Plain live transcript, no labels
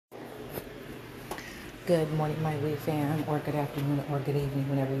Good morning, my wee fam, or good afternoon, or good evening,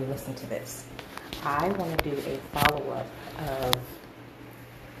 whenever you listen to this. I want to do a follow-up of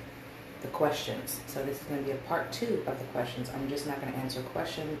the questions. So this is going to be a part 2 of the questions. I'm just not going to answer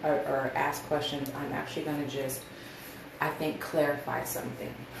questions or ask questions. I'm actually going to just, I think, clarify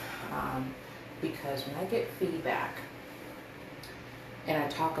something. Because when I get feedback and I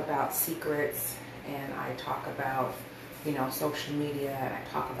talk about secrets and I talk about, social media and I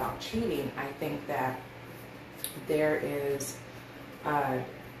talk about cheating, I think that there is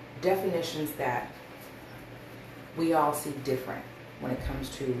definitions that we all see different when it comes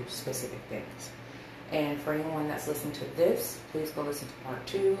to specific things. And for anyone that's listening to this, please go listen to part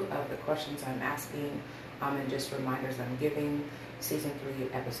 2 of the questions I'm asking and just reminders I'm giving. Season 3,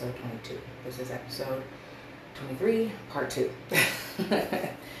 episode 22. This is episode 23, part 2.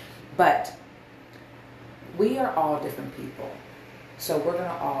 But we are all different people. So we're going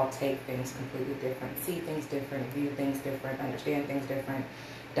to all take things completely different, see things different, view things different, understand things different,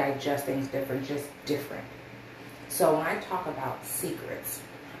 digest things different, just different. So when I talk about secrets,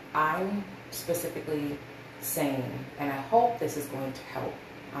 I'm specifically saying, and I hope this is going to help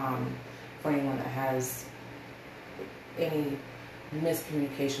for anyone that has any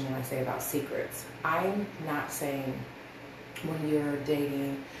miscommunication when I say about secrets. I'm not saying when you're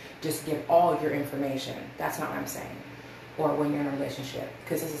dating, just give all your information. That's not what I'm saying. Or when you're in a relationship,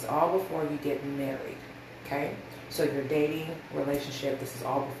 because this is all before you get married, okay? So you're dating, relationship, this is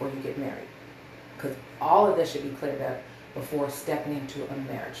all before you get married. Because all of this should be cleared up before stepping into a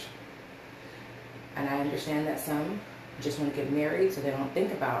marriage. And I understand that some just want to get married so they don't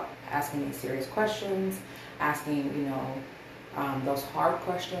think about asking these serious questions, asking, those hard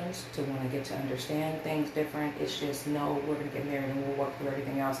questions to want to get to understand things different. It's just, no, we're going to get married and we'll work through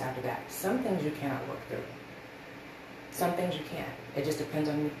everything else after that. Some things you cannot work through. Some things you can't. It just depends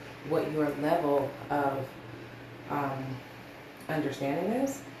on what your level of understanding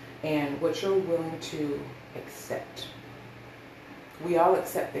is and what you're willing to accept. We all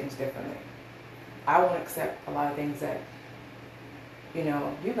accept things differently. I won't accept a lot of things that, you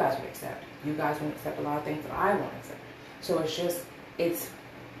guys would accept. You guys won't accept a lot of things that I won't accept. So it's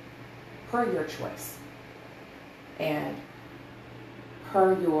per your choice and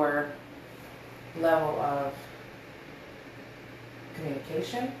per your level of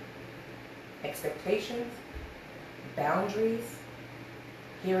communication, expectations, boundaries,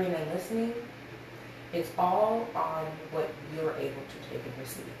 hearing and listening. It's all on what you're able to take and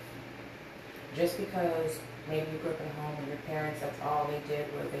receive. Just because maybe you grew up in a home and your parents, that's all they did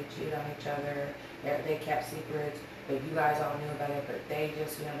was they cheated on each other, they kept secrets, but you guys all knew about it, but they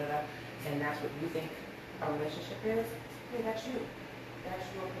just, and that's what you think a relationship is, hey, that's you. That's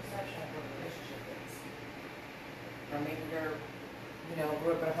your perception of what a relationship is. Or maybe you're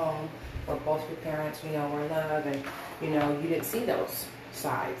grew up at home where both your parents, were in love and, you didn't see those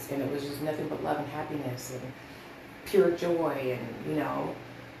sides and it was just nothing but love and happiness and pure joy and,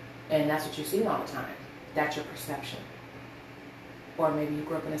 and that's what you see all the time. That's your perception. Or maybe you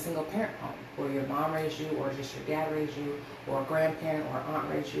grew up in a single parent home where your mom raised you or just your dad raised you or a grandparent or aunt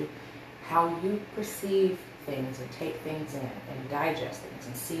raised you. How you perceive things and take things in and digest things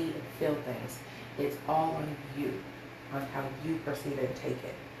and see and feel things, it's all on you. On how you perceive it and take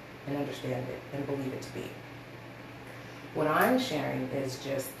it and understand it and believe it to be. What I'm sharing is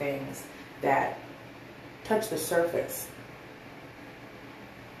just things that touch the surface,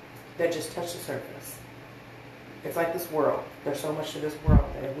 that just touch the surface. It's like this world. There's so much to this world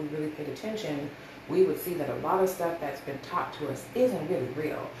that if we really paid attention, we would see that a lot of stuff that's been taught to us isn't really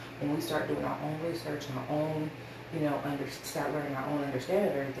real. When we start doing our own research and our own start learning our own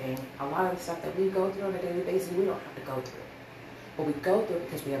understanding of everything, a lot of the stuff that we go through on a daily basis, we don't have to go through. But we go through it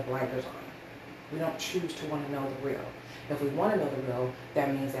because we have blinders on. We don't choose to want to know the real. If we want to know the real,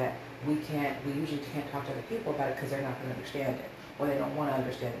 that means that we usually can't talk to other people about it because they're not going to understand it, or they don't want to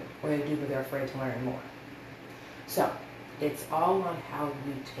understand it, or they do, but they're afraid to learn more. So, it's all on how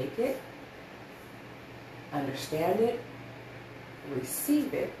you take it, understand it,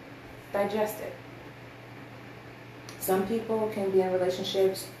 receive it, digest it. Some people can be in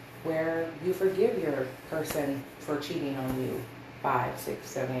relationships where you forgive your person for cheating on you 5, 6,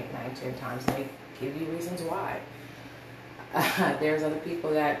 7, 8, 9, 10 times. And they give you reasons why. There's other people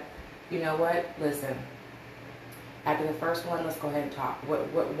that, listen, after the first one, let's go ahead and talk.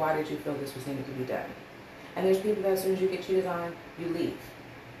 Why did you feel this was needed to be done? And there's people that as soon as you get cheated on, you leave.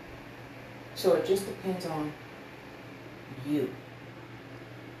 So it just depends on you.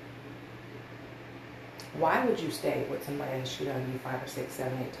 Why would you stay with somebody that's cheated on you 5 or 6,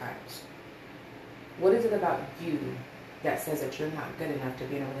 7, 8 times? What is it about you that says that you're not good enough to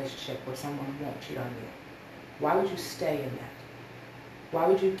be in a relationship where someone won't cheat on you? Why would you stay in that? Why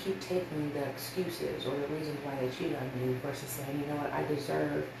would you keep taking the excuses or the reasons why they cheat on you versus saying, you know what, I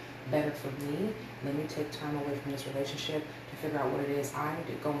deserve better for me. Let me take time away from this relationship to figure out what it is I'm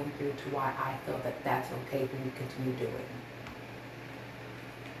going through to why I feel that that's okay for me to continue doing.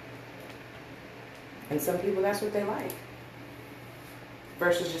 And some people, that's what they like.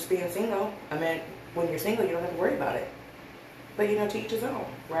 Versus just being single. I mean, when you're single, you don't have to worry about it. But, you know, to each his own,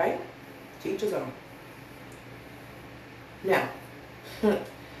 right? To each his own. Now,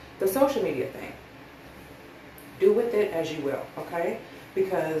 the social media thing. Do with it as you will, okay?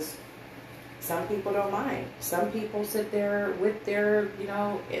 Because some people don't mind. Some people sit there with their, you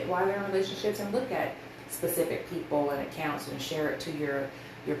know, while they're in relationships and look at specific people and accounts and share it to your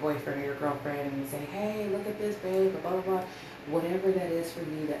boyfriend or your girlfriend and say, hey, look at this, babe, blah, blah, blah. Whatever that is for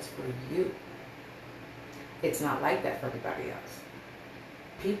you, that's for you. It's not like that for everybody else.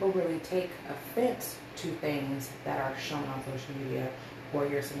 People really take offense to things that are shown on social media or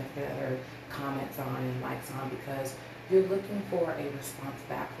your significant other comments on and likes on because you're looking for a response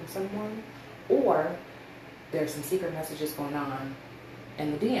back from someone, or there's some secret messages going on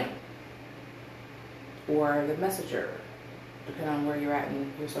in the DM or the messenger, depending on where you're at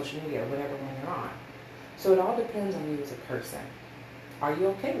in your social media or whatever one you're on. So it all depends on you as a person. Are you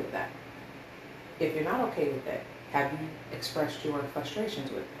okay with that? If you're not okay with it, have you expressed your frustrations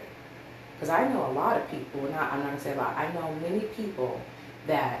with it? Because I know a lot of people, I'm not going to say a lot, I know many people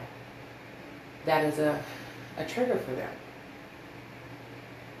that is a trigger for them.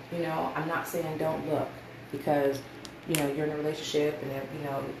 You know, I'm not saying don't look, because, you know, you're in a relationship and, you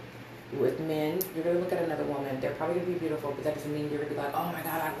know, with men, you're going to look at another woman. They're probably going to be beautiful, but that doesn't mean you're going to be like, oh my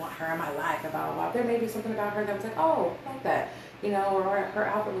God, I want her in my life, and blah, blah, blah. There may be something about her that was like, oh, I like that, you know, or her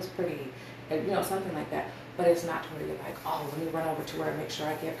outfit was pretty, and, you know, something like that. But it's not to where you're like, oh, let me run over to her and make sure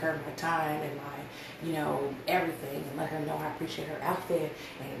I give her my time and my, you know, everything, and let her know I appreciate her outfit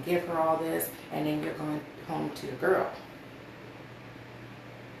and give her all this, and then you're going home to your girl.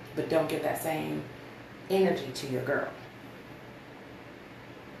 But don't give that same energy to your girl.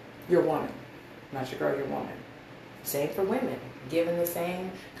 Your woman, not your girl, your woman. Same for women, giving the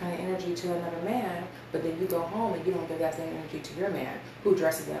same kind of energy to another man, but then you go home and you don't give that same energy to your man, who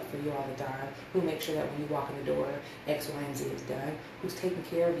dresses up for you all the time, who makes sure that when you walk in the door, X, Y, and Z is done, who's taking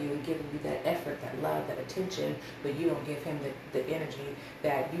care of you and giving you that effort, that love, that attention, but you don't give him the energy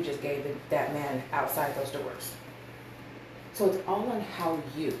that you just gave that man outside those doors. So it's all on how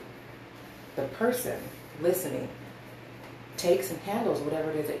you, the person listening, takes and handles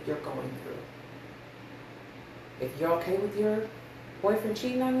whatever it is that you're going through. If you're okay with your boyfriend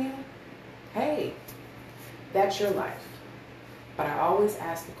cheating on you, hey, that's your life. But I always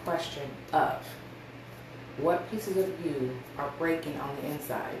ask the question of, what pieces of you are breaking on the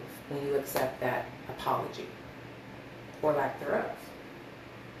inside when you accept that apology or lack thereof?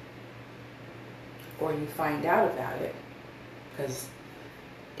 Or you find out about it, because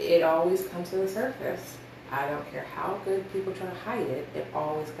it always comes to the surface. I don't care how good people try to hide it, it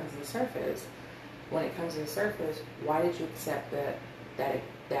always comes to the surface. When it comes to the surface, why did you accept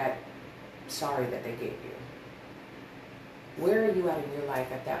that sorry that they gave you? Where are you at in your life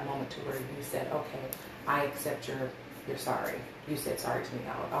at that moment to where you said, okay, I accept your sorry. You said sorry to me,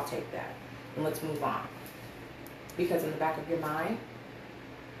 I'll take that. And let's move on. Because in the back of your mind,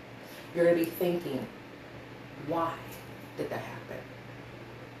 you're going to be thinking, why did that happen?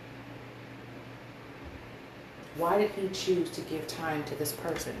 Why did he choose to give time to this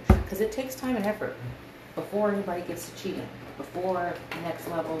person? Because it takes time and effort before anybody gets to cheating, before the next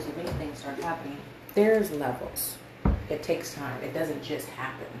levels of anything start happening. There's levels. It takes time. It doesn't just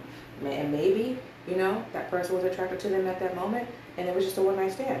happen. And maybe, you know, that person was attracted to them at that moment and it was just a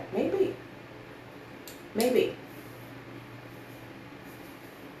one-night stand. Maybe. Maybe.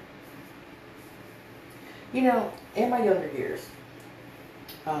 You know, in my younger years,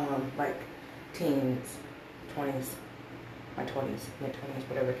 like teens, 20s, my 20s, mid-20s,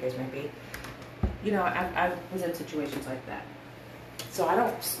 whatever the case may be, you know, I was in situations like that. So I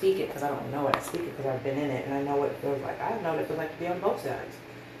don't speak it because I don't know it. I speak it because I've been in it and I know what it feels like. I know what it feels like to be on both sides.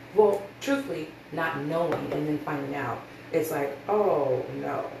 Well, truthfully, not knowing and then finding out, it's like, oh,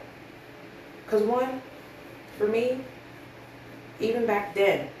 no. Because one, for me, even back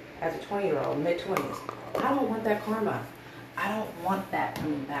then, as a 20-year-old, mid-20s, I don't want that karma. I don't want that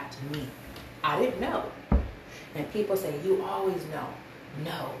coming back to me. I didn't know. And people say, you always know.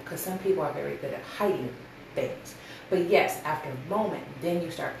 No, because some people are very good at hiding things. But yes, after a moment, then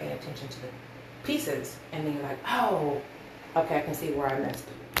you start paying attention to the pieces, and then you're like, oh, okay, I can see where I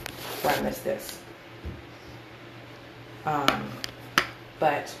missed this.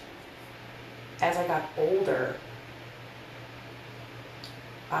 But as I got older,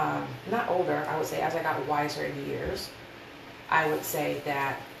 not older, I would say as I got wiser in years, I would say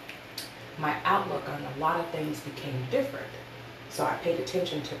that my outlook on a lot of things became different. So I paid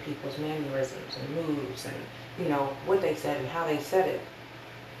attention to people's mannerisms and moves and, you know, what they said and how they said it.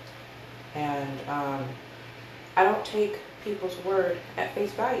 And I don't take people's word at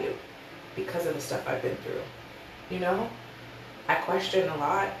face value because of the stuff I've been through. You know, I question a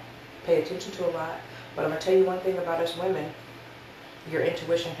lot, pay attention to a lot, but I'm going to tell you one thing about us women. Your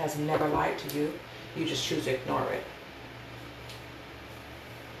intuition has never lied to you. You just choose to ignore it.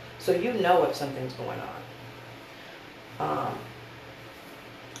 So you know if something's going on.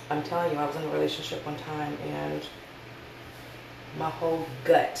 I'm telling you, I was in a relationship one time and my whole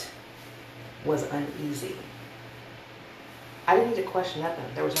gut was uneasy. I didn't need to question nothing.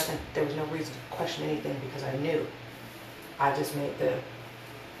 There was no reason to question anything because I knew. I just made the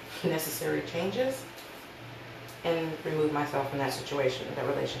necessary changes and removed myself from that situation, that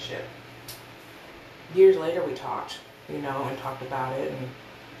relationship. Years later we talked, you know, and talked about it, and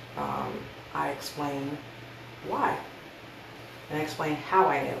I explained why. And I explained how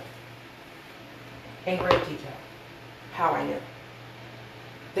I knew. In great detail. How I knew.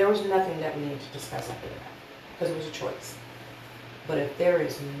 There was nothing that we needed to discuss after that. Because it was a choice. But if there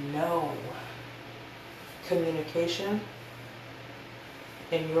is no communication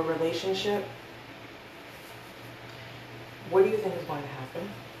in your relationship, what do you think is going to happen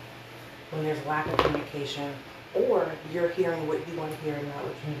when there's lack of communication, or you're hearing what you want to hear and not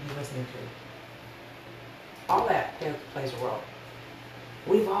what you need to be listening to? All that plays a role.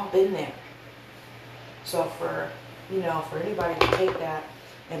 We've all been there. So for anybody to take that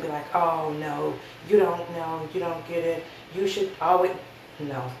and be like, oh no, you don't know, you don't get it, you should always,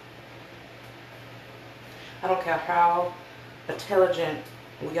 no. I don't care how intelligent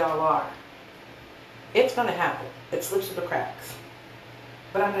we all are. It's going to happen. It slips through the cracks.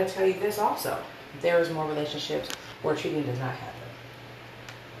 But I'm going to tell you this also. There's more relationships where cheating does not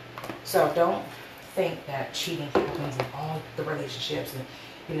happen. So don't think that cheating happens in all the relationships and,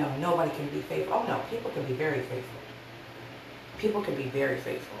 you know, nobody can be faithful. Oh no, people can be very faithful. People can be very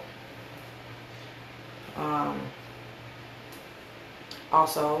faithful.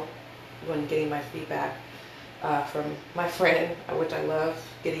 Also, when getting my feedback from my friend, which I love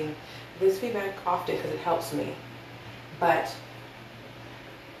getting this feedback often because it helps me. But,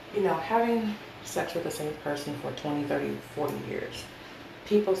 you know, having sex with the same person for 20, 30, 40 years,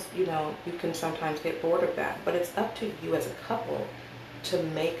 people, you know, you can sometimes get bored of that. But it's up to you as a couple to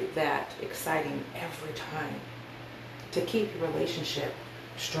make that exciting every time. To keep your relationship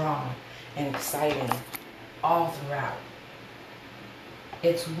strong and exciting all throughout.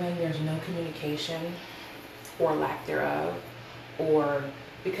 It's when there's no communication or lack thereof, or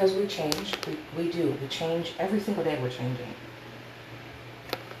because we change, we change every single day. We're changing.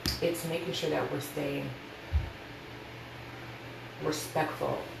 It's making sure that we're staying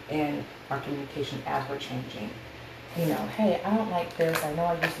respectful in our communication as we're changing. You know, hey, I don't like this. I know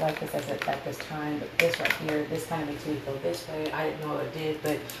I used to like this at this time, but this right here, this kind of makes me feel this way. I didn't know it did,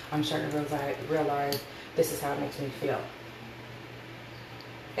 but I'm starting to realize this is how it makes me feel.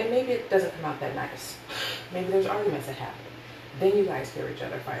 And maybe it doesn't come out that nice. Maybe there's arguments that happen. Then you guys hear each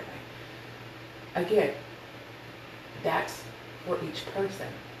other finally. Again, that's for each person.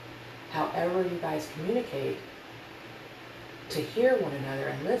 However you guys communicate to hear one another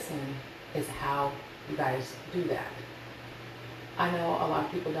and listen is how you guys do that. I know a lot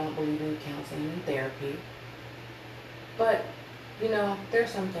of people don't believe in counseling and therapy, but, you know, there's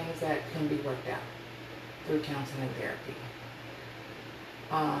some things that can be worked out through counseling and therapy.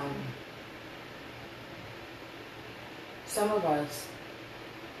 Some of us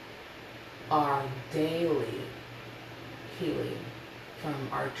are daily healing from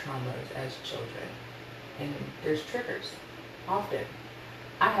our traumas as children, and there's triggers often.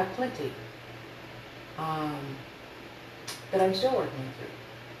 I have plenty that I'm still working through.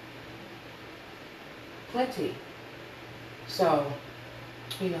 Plenty. So,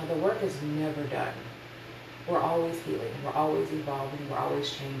 you know, the work is never done. We're always healing. We're always evolving. We're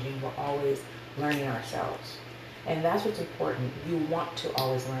always changing. We're always learning ourselves. And that's what's important. You want to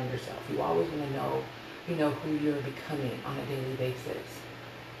always learn yourself. You always want to know, you know, who you're becoming on a daily basis.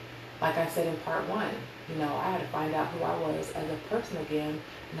 Like I said in part one, you know, I had to find out who I was as a person again,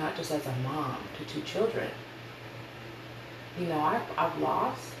 not just as a mom to 2 children. You know, I've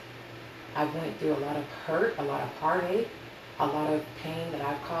lost. I've went through a lot of hurt, a lot of heartache, a lot of pain that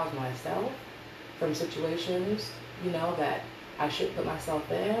I've caused myself from situations, you know, that I shouldn't put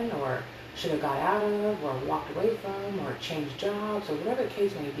myself in, or should have got out of or walked away from or changed jobs or whatever the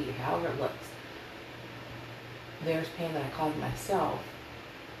case may be, however it looks. There's pain that I caused myself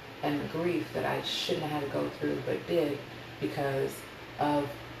and the grief that I shouldn't have had to go through but did because of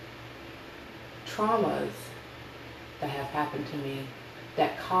traumas that have happened to me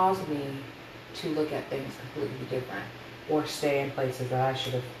that caused me to look at things completely different or stay in places that I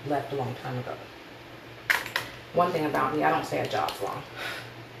should have left a long time ago. One thing about me, I don't stay at jobs long.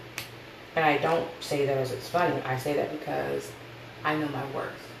 And I don't say that as it's funny. I say that because I know my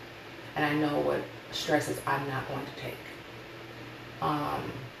worth. And I know what stresses I'm not going to take.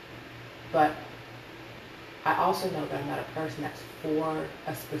 But I also know that I'm not a person that's for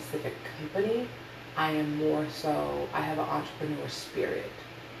a specific company. I am more so, I have an entrepreneur spirit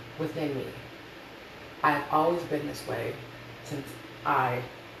within me. I've always been this way since I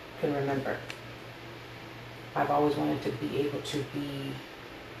can remember. I've always wanted to be able to be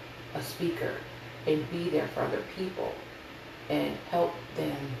a speaker and be there for other people and help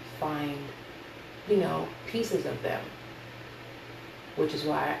them find, pieces of them, which is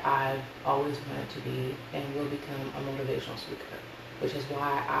why I've always wanted to be and will become a motivational speaker, which is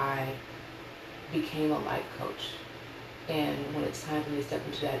why I became a life coach. And when it's time for me to step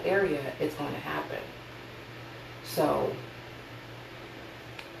into that area, it's going to happen. So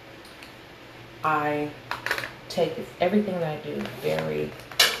I take everything that I do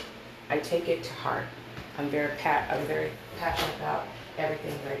I take it to heart. I'm very passionate about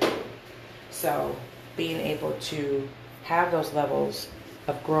everything that I do. So being able to have those levels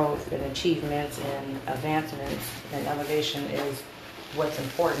of growth and achievements and advancements and elevation is what's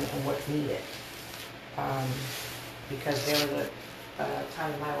important and what's needed. Because there was a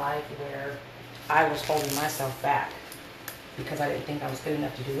time in my life where I was holding myself back because I didn't think I was good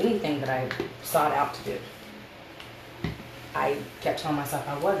enough to do anything that I sought out to do. I kept telling myself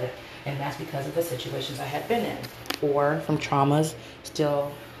I wasn't, and that's because of the situations I had been in, or from traumas,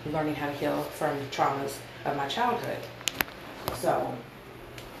 still learning how to heal from traumas of my childhood. So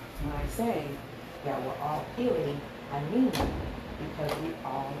when I say that we're all healing, I mean it because we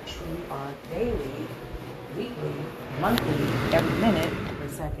all truly are daily, weekly, monthly, every minute, every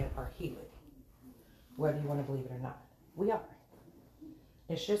second are healing. Whether you want to believe it or not, we are.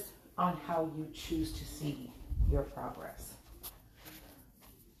 It's just on how you choose to see your progress.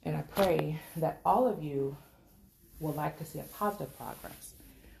 And I pray that all of you will like to see a positive progress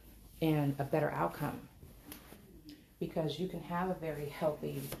and a better outcome, because you can have a very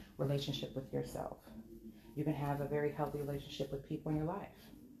healthy relationship with yourself. You can have a very healthy relationship with people in your life,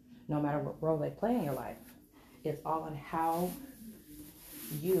 no matter what role they play in your life. It's all on how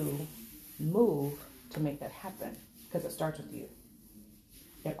you move to make that happen, because it starts with you.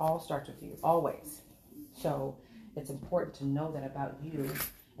 It all starts with you, always. So it's important to know that about you,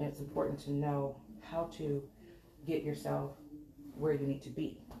 and it's important to know how to get yourself where you need to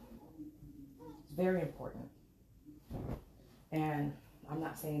be. It's very important. And I'm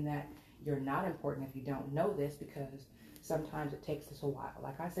not saying that you're not important if you don't know this, because sometimes it takes us a while.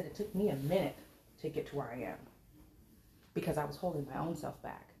 Like I said, it took me a minute to get to where I am because I was holding my own self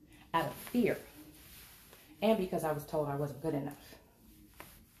back out of fear, and because I was told I wasn't good enough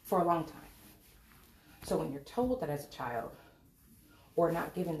for a long time. So when you're told that as a child, or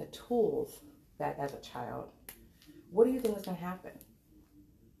not given the tools that as a child, what do you think is going to happen?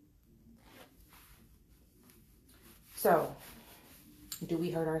 So, do we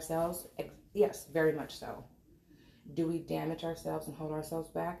hurt ourselves? Yes, very much so. Do we damage ourselves and hold ourselves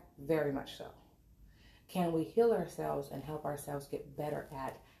back? Very much so. Can we heal ourselves and help ourselves get better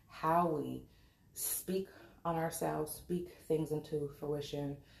at how we speak on ourselves, speak things into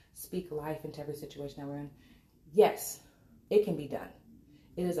fruition, speak life into every situation that we're in? Yes, it can be done.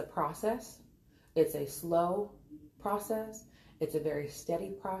 It is a process. It's a slow process. It's a very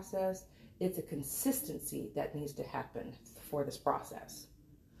steady process. It's a consistency that needs to happen for this process.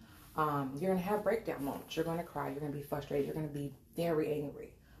 You're going to have breakdown moments. You're going to cry. You're going to be frustrated. You're going to be very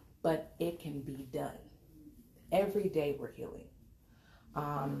angry. But it can be done. Every day we're healing.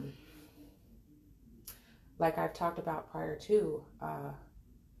 Like I've talked about prior to,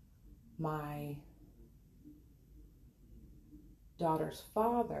 my daughter's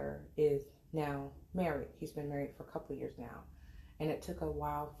father is now married. He's been married for a couple of years now. And it took a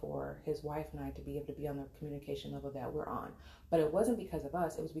while for his wife and I to be able to be on the communication level that we're on. But it wasn't because of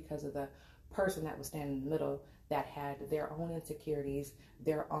us. It was because of the person that was standing in the middle that had their own insecurities,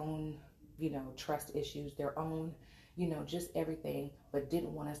 their own, trust issues, their own, just everything, but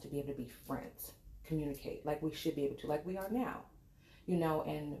didn't want us to be able to be friends, communicate like we should be able to, like we are now.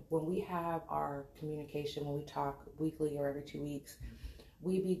 And when we have our communication, when we talk weekly or every 2 weeks,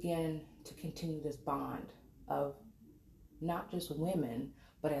 we begin to continue this bond of not just women,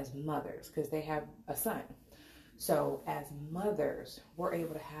 but as mothers, because they have a son. So as mothers, we're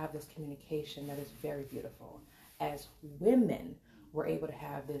able to have this communication that is very beautiful. As women, we're able to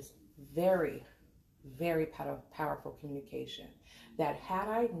have this very, very powerful communication that had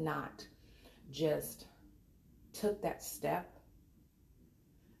I not just took that step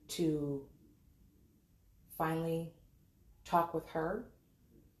to finally talk with her,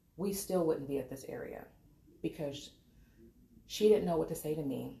 we still wouldn't be at this area, because she didn't know what to say to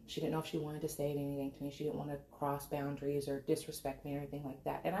me. She didn't know if she wanted to say anything to me. She didn't want to cross boundaries or disrespect me or anything like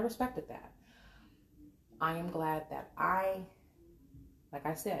that. And I respected that. I am glad that I, like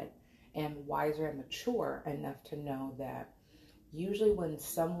I said, am wiser and mature enough to know that usually when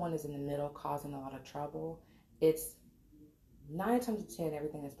someone is in the middle causing a lot of trouble, it's 9 times out of 10,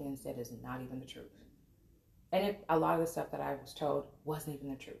 everything that's being said is not even the truth. And a lot of the stuff that I was told wasn't even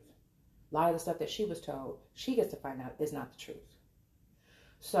the truth. A lot of the stuff that she was told, she gets to find out is not the truth.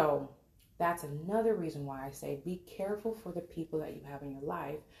 So that's another reason why I say be careful for the people that you have in your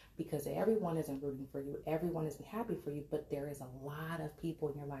life, because everyone isn't rooting for you. Everyone isn't happy for you, but there is a lot of people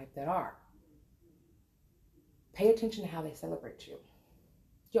in your life that are. Pay attention to how they celebrate you.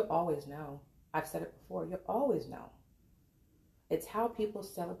 You'll always know. I've said it before. You'll always know. It's how people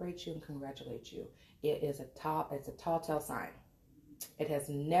celebrate you and congratulate you. It's a tall tale sign. It has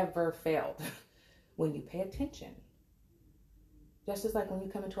never failed when you pay attention. Just as like when you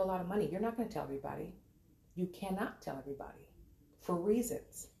come into a lot of money, you're not going to tell everybody. You cannot tell everybody for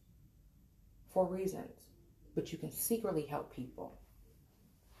reasons. But you can secretly help people.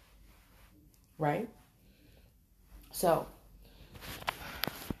 Right? So,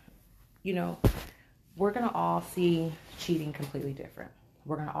 we're going to all see cheating completely different.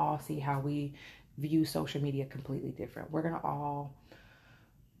 We're going to all see how we view social media completely different. We're going to all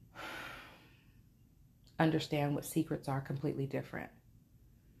understand what secrets are completely different.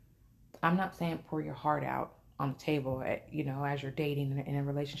 I'm not saying pour your heart out on the table, as you're dating in a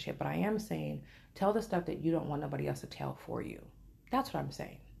relationship, but I am saying tell the stuff that you don't want nobody else to tell for you. That's what I'm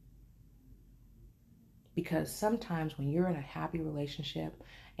saying. Because sometimes when you're in a happy relationship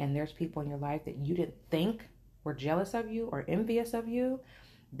and there's people in your life that you didn't think were jealous of you or envious of you,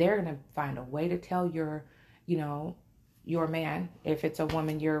 they're going to find a way to tell your man. If it's a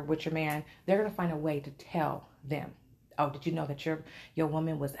woman, you're with your man, they're going to find a way to tell them. Oh, did you know that your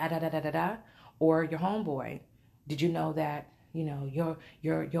woman was da-da-da-da-da-da? Or your homeboy, did you know that, your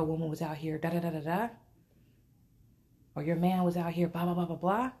woman was out here da-da-da-da-da? Or your man was out here blah, blah, blah, blah,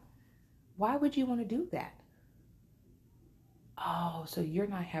 blah? Why would you want to do that? Oh, so you're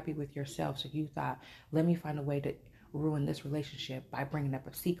not happy with yourself. So you thought, let me find a way to ruin this relationship by bringing up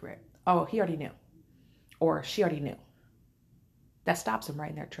a secret. Oh, he already knew. Or she already knew. That stops them right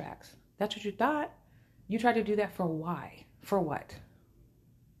in their tracks. That's what you thought. You tried to do that for why? For what?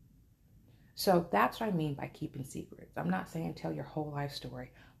 So that's what I mean by keeping secrets. I'm not saying tell your whole life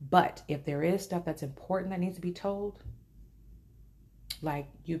story. But if there is stuff that's important that needs to be told, like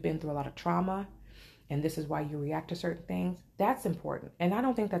you've been through a lot of trauma and this is why you react to certain things, that's important. And I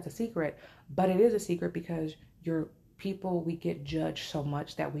don't think that's a secret, but it is a secret because we get judged so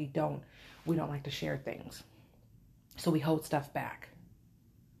much that we don't like to share things. So we hold stuff back.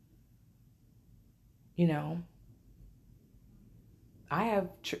 I have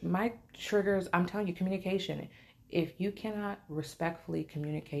my triggers. I'm telling you, communication. If you cannot respectfully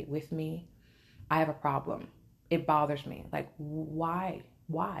communicate with me, I have a problem. It bothers me. Like, why?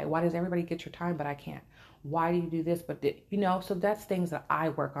 Why does everybody get your time, but I can't? Why do you do this? So that's things that I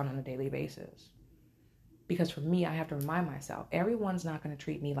work on a daily basis. Because for me, I have to remind myself, everyone's not going to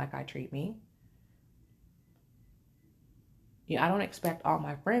treat me like I treat me. I don't expect all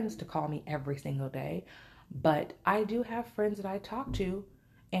my friends to call me every single day, but I do have friends that I talk to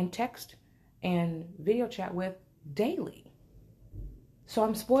and text and video chat with daily. So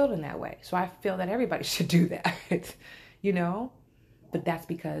I'm spoiled in that way. So I feel that everybody should do that, but that's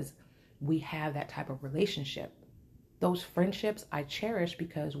because we have that type of relationship. Those friendships I cherish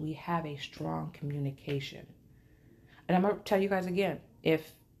because we have a strong communication. And I'm going to tell you guys again,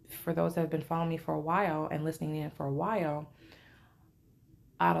 for those that have been following me for a while and listening in for a while,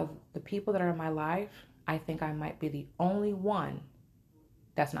 out of the people that are in my life, I think I might be the only one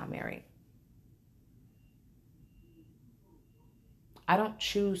that's not married. I don't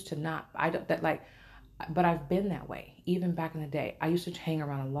choose to not, but I've been that way. Even back in the day, I used to hang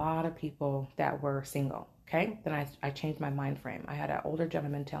around a lot of people that were single. Okay. Then I changed my mind frame. I had an older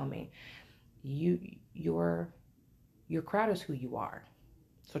gentleman tell me, your crowd is who you are.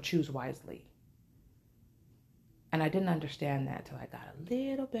 So choose wisely. And I didn't understand that till I got a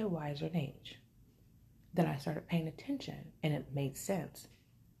little bit wiser in age. Then I started paying attention and it made sense.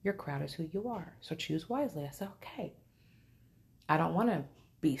 Your crowd is who you are, so choose wisely. I said, okay, I don't want to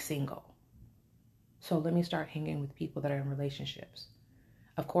be single. So let me start hanging with people that are in relationships.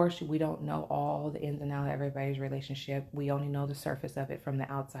 Of course, we don't know all the ins and outs of everybody's relationship. We only know the surface of it from the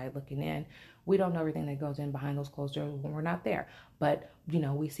outside looking in. We don't know everything that goes in behind those closed doors when we're not there. But,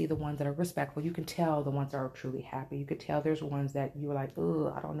 we see the ones that are respectful. You can tell the ones that are truly happy. You could tell there's ones that you're like,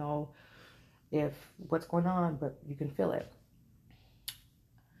 oh, I don't know if what's going on, but you can feel it.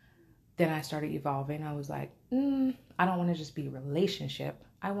 Then I started evolving. I was like, I don't want to just be a relationship.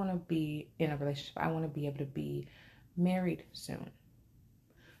 I want to be in a relationship. I want to be able to be married soon.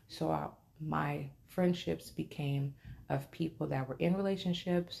 So my friendships became of people that were in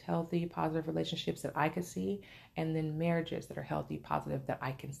relationships, healthy, positive relationships that I could see, and then marriages that are healthy, positive that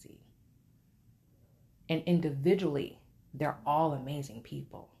I can see. And individually, they're all amazing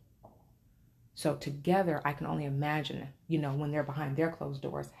people. So together, I can only imagine, when they're behind their closed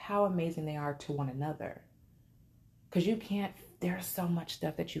doors, how amazing they are to one another. Because there's so much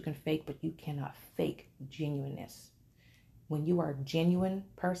stuff that you can fake, but you cannot fake genuineness. When you are a genuine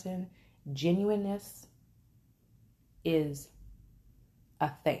person, genuineness is a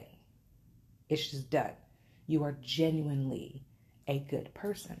thing. It's just done. You are genuinely a good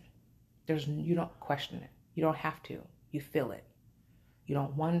person. You don't question it. You don't have to. You feel it. You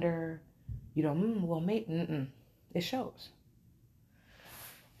don't wonder. You don't, well, maybe, it shows.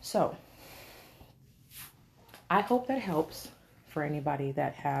 So, I hope that helps for anybody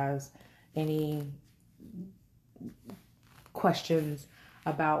that has any questions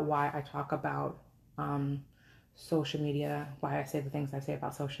about why I talk about social media, why I say the things I say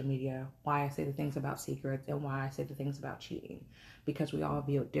about social media, why I say the things about secrets, and why I say the things about cheating. Because we all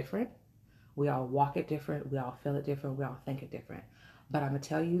view it different. We all walk it different. We all feel it different. We all think it different. But I'm going to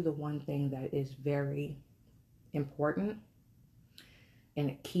tell you the one thing that is very important and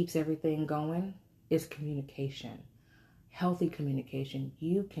it keeps everything going is communication. Healthy communication.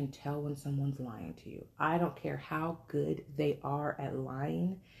 You can tell when someone's lying to you. I don't care how good they are at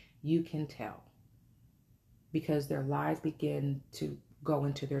lying. You can tell. Because their lies begin to go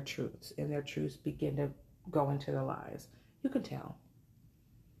into their truths. And their truths begin to go into their lies. You can tell.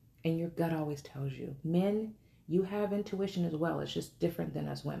 And your gut always tells you. Men, you have intuition as well. It's just different than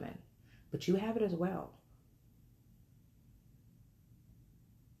us women. But you have it as well.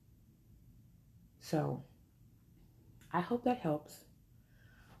 So, I hope that helps.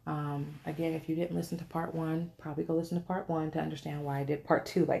 Again, if you didn't listen to part 1, probably go listen to part 1 to understand why I did part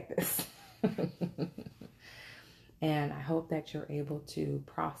 2 like this. And I hope that you're able to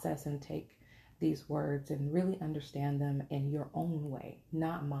process and take these words and really understand them in your own way,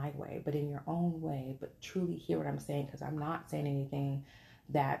 not my way, but in your own way, but truly hear what I'm saying, because I'm not saying anything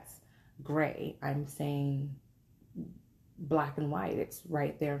that's gray. I'm saying black and white. It's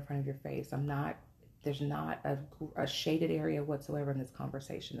right there in front of your face. There's not a shaded area whatsoever in this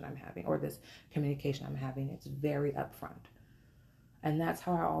conversation that I'm having or this communication I'm having. It's very upfront. And that's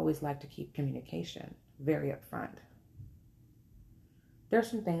how I always like to keep communication, very upfront. There's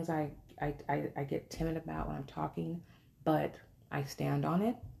some things I get timid about when I'm talking, but I stand on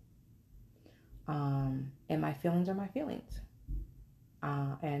it. And my feelings are my feelings.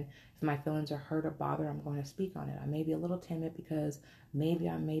 And if my feelings are hurt or bothered, I'm going to speak on it. I may be a little timid because maybe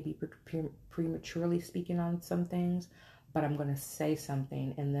I may be prematurely speaking on some things, but I'm going to say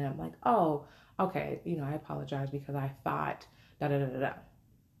something and then I'm like, oh, okay, I apologize because I thought da-da-da-da-da.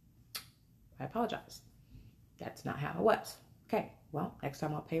 I apologize. That's not how it was. Okay, well, next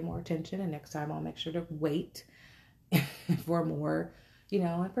time I'll pay more attention and next time I'll make sure to wait for more,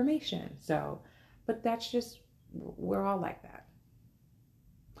 information. So, but that's just, we're all like that.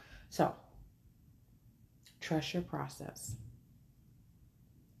 So, trust your process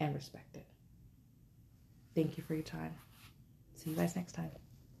and respect it. Thank you for your time. See you guys next time.